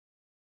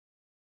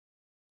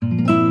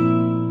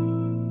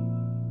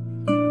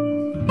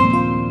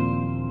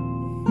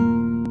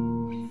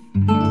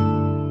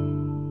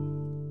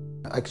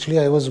Actually,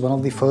 I was one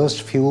of the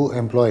first few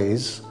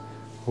employees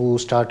who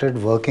started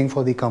working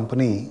for the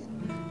company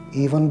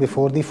even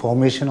before the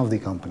formation of the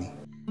company.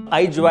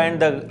 I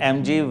joined the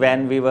MG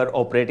when we were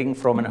operating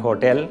from a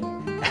hotel,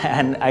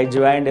 and I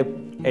joined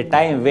a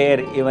time where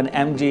even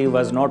MG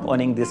was not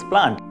owning this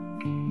plant.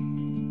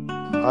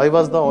 I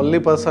was the only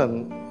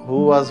person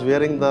who was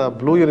wearing the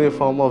blue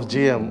uniform of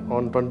GM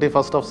on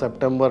 21st of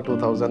September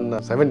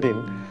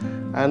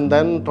 2017, and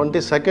then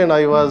 22nd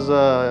I was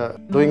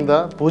doing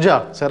the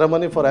puja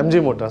ceremony for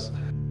MG Motors.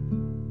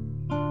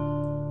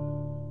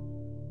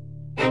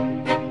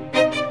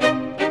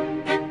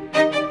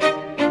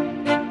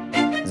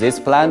 This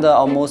plant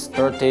almost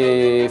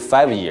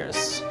 35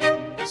 years.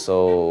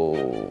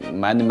 So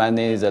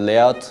many the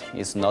layout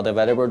is not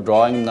available,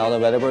 drawing not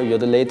available,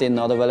 utility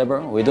not available.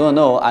 We don't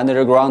know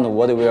underground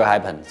what will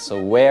happen.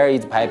 So where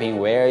is piping,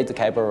 where is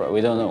cable,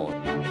 we don't know.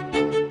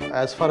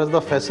 As far as the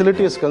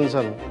facility is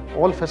concerned,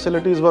 all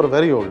facilities were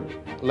very old.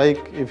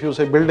 Like if you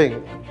say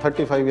building,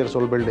 35 years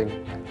old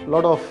building,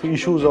 lot of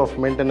issues of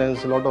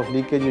maintenance, lot of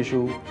leakage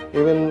issue,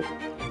 even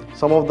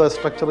some of the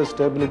structural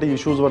stability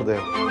issues were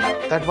there.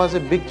 That was a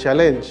big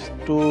challenge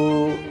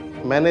to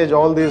manage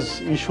all these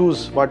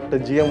issues what the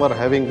GM were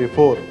having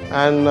before,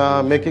 and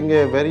making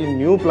a very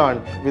new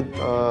plant with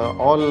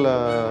all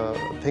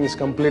things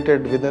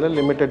completed within a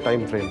limited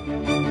time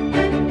frame.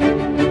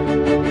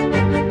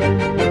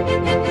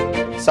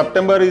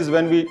 September is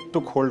when we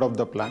took hold of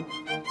the plant.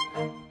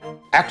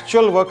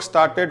 Actual work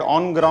started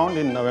on ground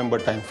in November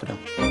time frame.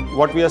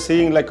 What we are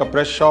seeing like a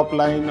press shop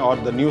line or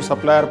the new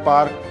supplier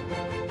park,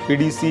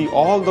 PDC,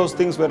 all those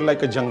things were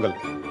like a jungle.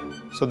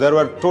 So there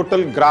were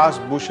total grass,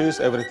 bushes,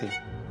 everything.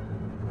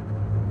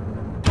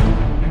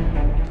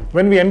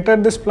 When we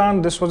entered this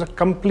plant, this was a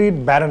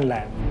complete barren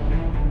land.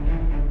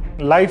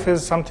 Life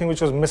is something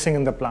which was missing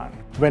in the plant.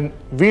 When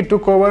we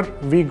took over,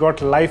 we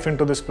got life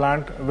into this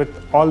plant with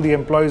all the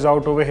employees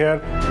out over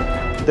here.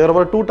 There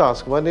were two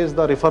tasks. One is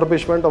the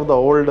refurbishment of the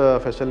old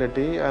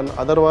facility, and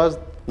other was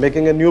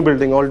making a new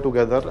building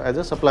altogether as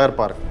a supplier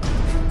park.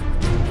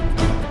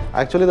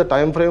 Actually, the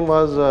time frame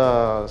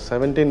was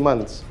 17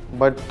 months,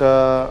 but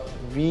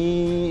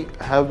we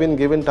have been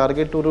given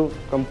target to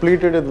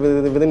complete it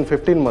within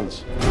 15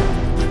 months.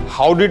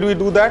 How did we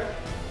do that?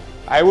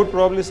 I would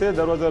probably say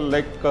there was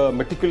a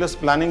meticulous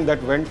planning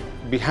that went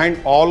behind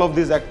all of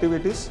these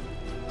activities,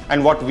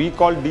 and what we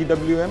call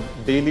DWM,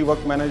 daily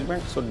work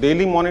management. So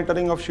daily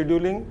monitoring of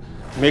scheduling,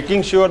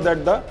 making sure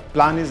that the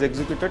plan is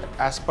executed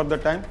as per the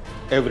time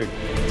every day.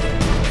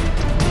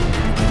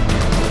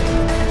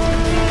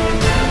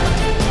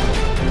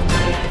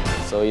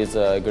 So it's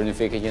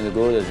gratification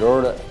good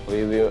road,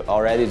 we will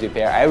already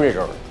repair every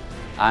road,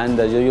 and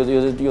the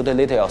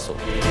utility also.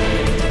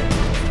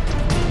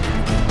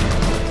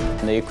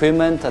 The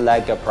equipment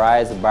like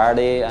press,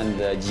 body, and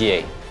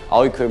GA,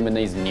 all equipment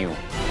is new.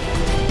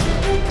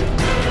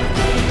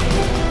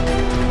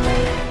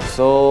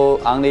 So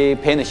only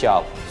paint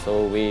shop,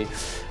 so we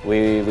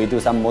do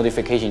some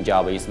modification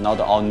job, it's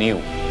not all new.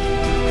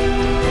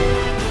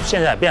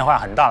 现在变化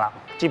很大了，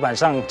基本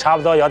上差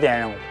不多有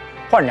点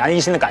焕然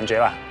一新的感觉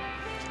吧。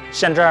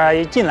现在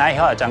一进来以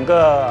后，整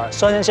个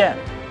收针线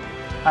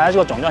还有这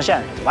个总装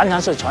线完全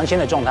是全新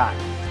的状态。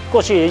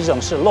过去一种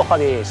是落后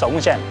的手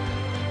工线，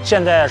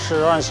现在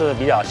是算是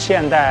比较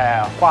现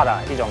代化的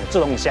一种自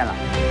动线了。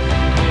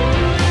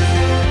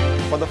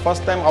For the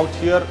first time out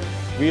here,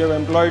 we have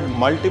employed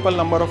multiple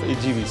number of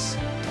AGVs,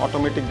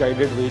 automatic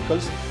guided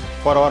vehicles,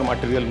 for our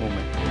material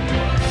movement.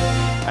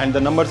 And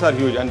the numbers are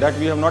huge, and that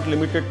we have not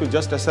limited to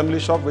just assembly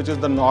shop, which is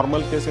the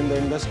normal case in the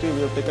industry.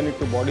 We have taken it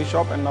to body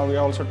shop, and now we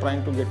are also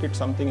trying to get it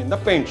something in the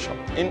paint shop.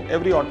 In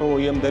every auto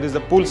OEM, there is a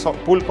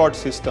pull cord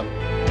system.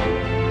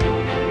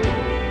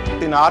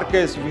 In our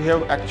case, we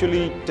have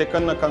actually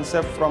taken a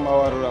concept from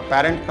our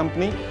parent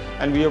company,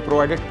 and we have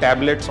provided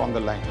tablets on the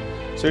line.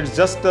 So it's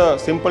just a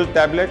simple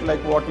tablet like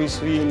what we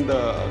see in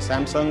the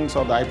Samsungs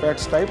or the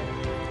iPads type.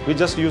 We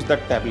just use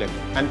that tablet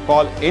and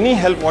call any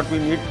help what we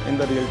need in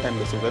the real-time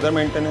basis, weather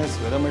maintenance,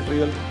 weather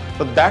material.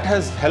 So that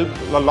has helped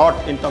a lot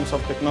in terms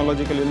of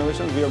technological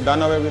innovations. We have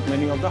done away with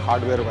many of the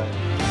hardware wiring.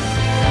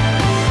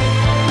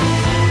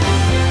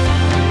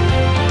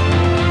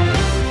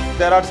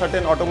 There are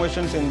certain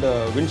automations in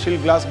the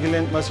windshield glass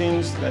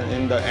machines,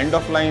 in the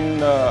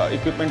end-of-line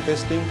equipment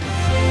testing.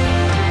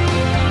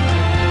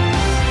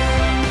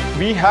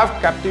 We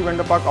have captive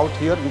vendor park out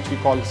here, which we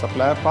call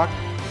supplier park.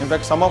 In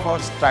fact, some of our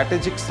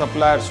strategic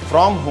suppliers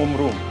from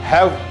homeroom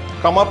have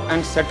come up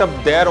and set up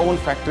their own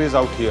factories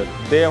out here.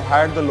 They have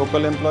hired the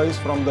local employees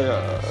from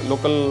the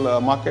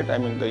local market, I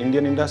mean the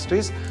Indian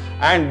industries,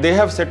 and they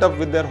have set up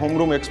with their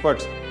homeroom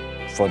experts.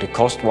 For the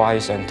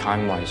cost-wise and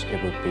time-wise,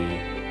 it would be,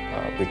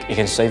 it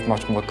can save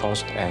much more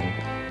cost and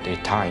the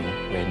time,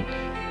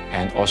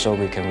 and also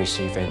we can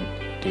receive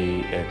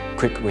the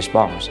quick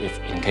response if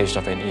in case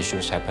of any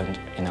issues happened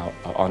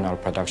on our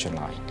production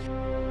line.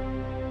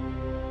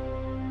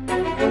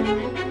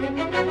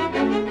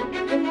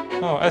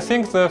 Oh, I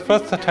think the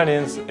first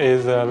challenge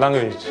is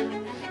language,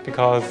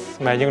 because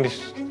my English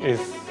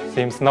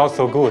seems not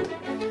so good.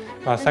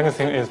 Second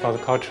thing is for the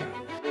culture.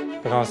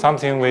 because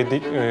something we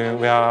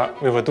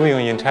were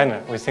doing in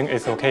China, we think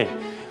it's okay,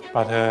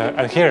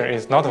 but here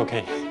it's not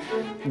okay.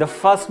 The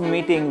first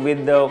meeting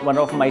with one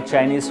of my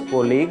Chinese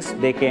colleagues,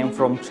 they came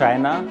from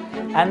China,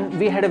 and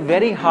we had a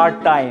very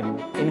hard time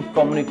in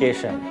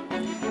communication.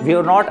 We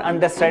were not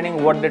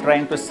understanding what they're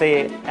trying to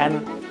say,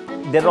 and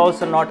they're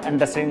also not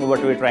understanding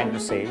what we're trying to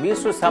say. We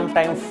used to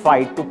sometimes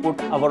fight to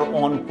put our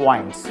own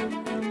points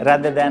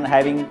rather than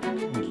having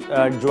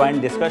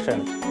joint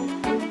discussion.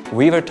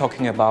 We were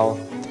talking about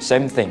the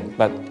same thing,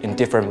 but in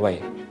different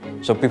way.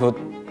 So people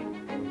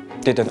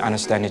didn't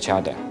understand each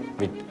other.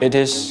 It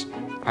is,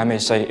 I may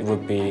say, it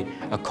would be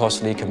a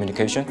costly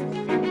communication.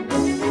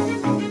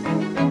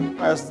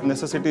 As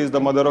necessity is the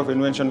mother of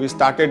invention, we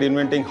started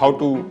inventing how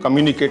to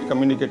communicate.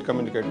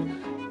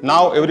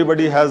 Now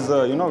everybody has,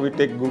 we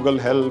take Google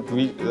help,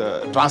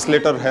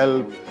 translator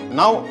help.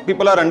 Now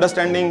people are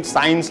understanding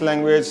science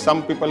language.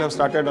 Some people have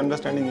started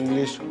understanding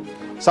English.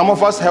 Some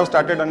of us have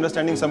started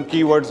understanding some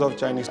keywords of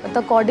Chinese.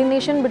 The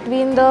coordination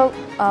between the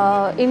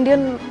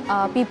Indian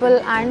people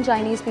and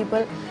Chinese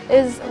people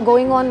is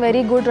going on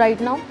very good right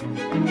now.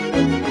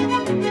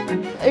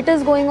 It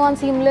is going on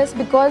seamless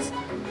because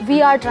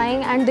we are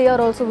trying and they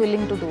are also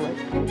willing to do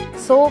it.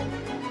 So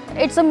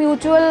it's a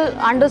mutual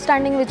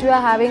understanding which we are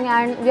having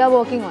and we are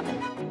working on it.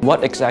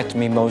 What excites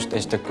me most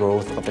is the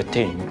growth of the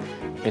team.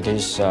 It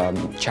is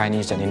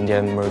Chinese and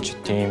Indian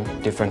merged team,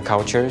 different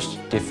cultures,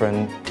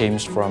 different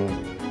teams from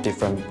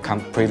different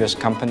previous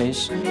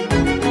companies.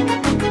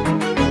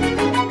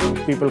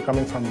 People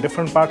coming from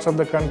different parts of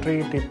the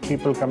country,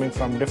 people coming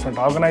from different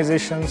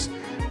organizations,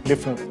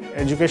 different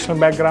educational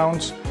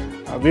backgrounds.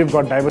 We've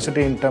got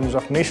diversity in terms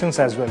of nations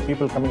as well,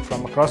 people coming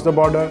from across the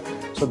border.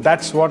 So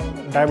that's what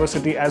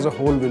diversity as a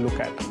whole we look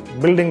at,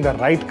 building the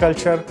right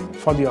culture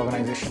for the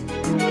organization.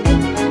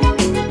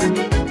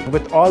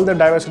 With all the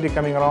diversity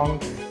coming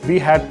around, we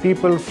had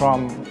people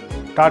from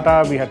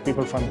Tata, we had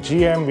people from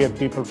GM, we had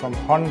people from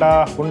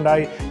Honda,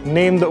 Hyundai,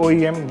 name the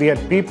OEM, we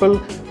had people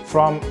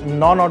from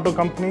non-auto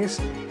companies.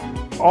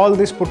 All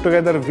this put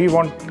together,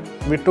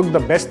 we took the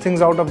best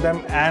things out of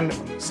them and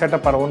set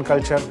up our own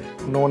culture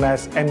known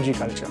as MG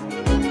culture.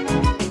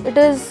 It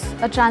is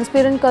a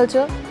transparent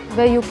culture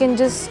where you can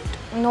just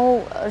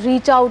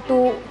reach out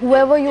to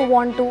whoever you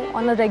want to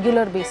on a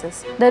regular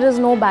basis. There is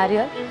no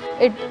barrier.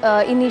 It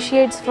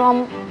initiates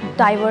from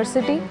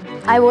diversity.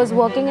 I was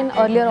working in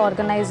earlier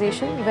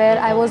organization where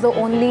I was the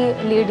only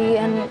lady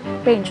in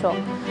paint shop.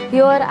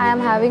 Here I am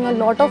having a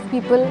lot of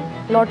people,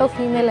 lot of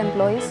female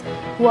employees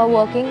who are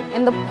working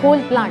in the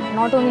whole plant,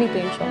 not only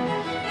paint shop.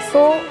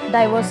 So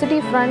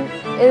diversity front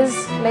is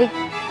like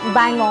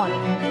bang on.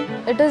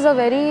 It is a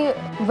very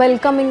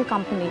welcoming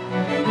company.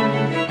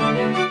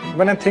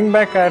 When I think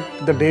back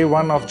at the day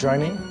one of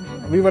joining,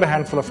 we were a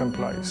handful of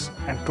employees.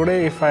 And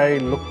today if I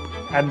look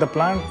at the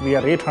plant, we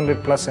are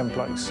 800 plus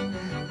employees.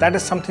 That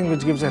is something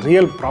which gives a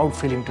real proud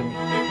feeling to me.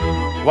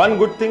 One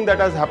good thing that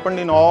has happened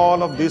in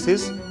all of this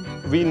is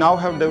we now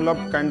have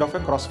developed kind of a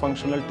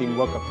cross-functional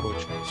teamwork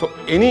approach. So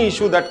any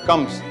issue that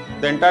comes,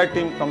 the entire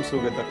team comes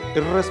together,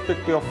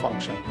 irrespective of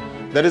function.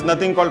 There is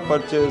nothing called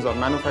purchase or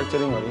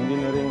manufacturing or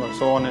engineering or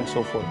so on and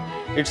so forth.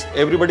 It's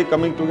everybody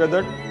coming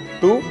together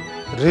to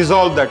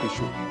resolve that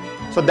issue.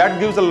 So that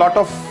gives a lot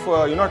of,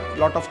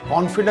 lot of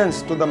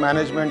confidence to the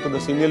management, to the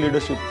senior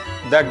leadership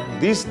that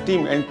this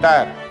team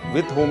entire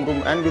with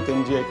Homeroom and with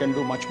MGI can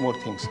do much more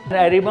things.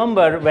 I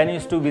remember when I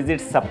used to visit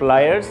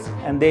suppliers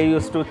and they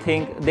used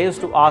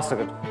to ask,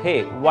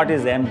 hey, what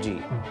is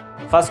MG?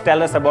 First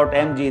tell us about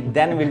MG,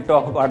 then we'll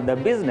talk about the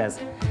business.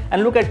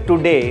 And look at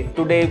today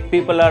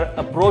people are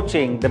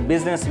approaching, the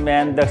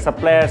businessmen, the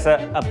suppliers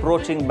are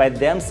approaching by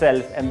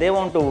themselves and they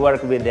want to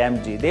work with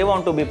MG. They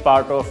want to be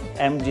part of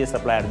MG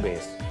supplier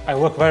base. I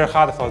work very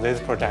hard for this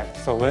project,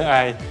 so when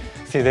I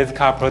see this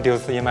car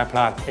produced in my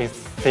plant, it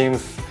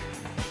seems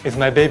it's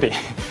my baby.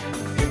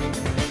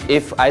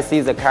 If I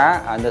see the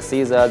car and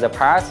see the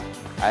parts,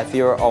 I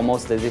feel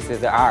almost this is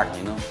the art,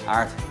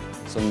 art.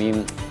 So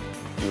mean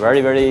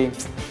very, very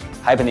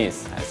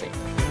happiness, I think.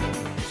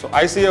 So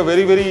I see a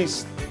very, very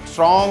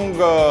strong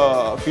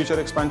future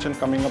expansion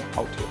coming up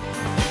out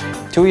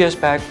here. 2 years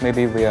back,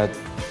 maybe we are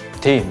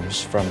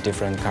teams from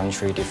different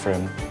country,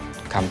 different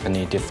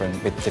company,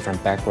 with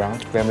different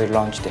background. When we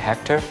launched the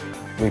Hector,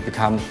 we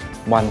become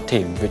one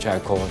team, which I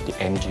call the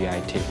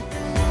MGI team.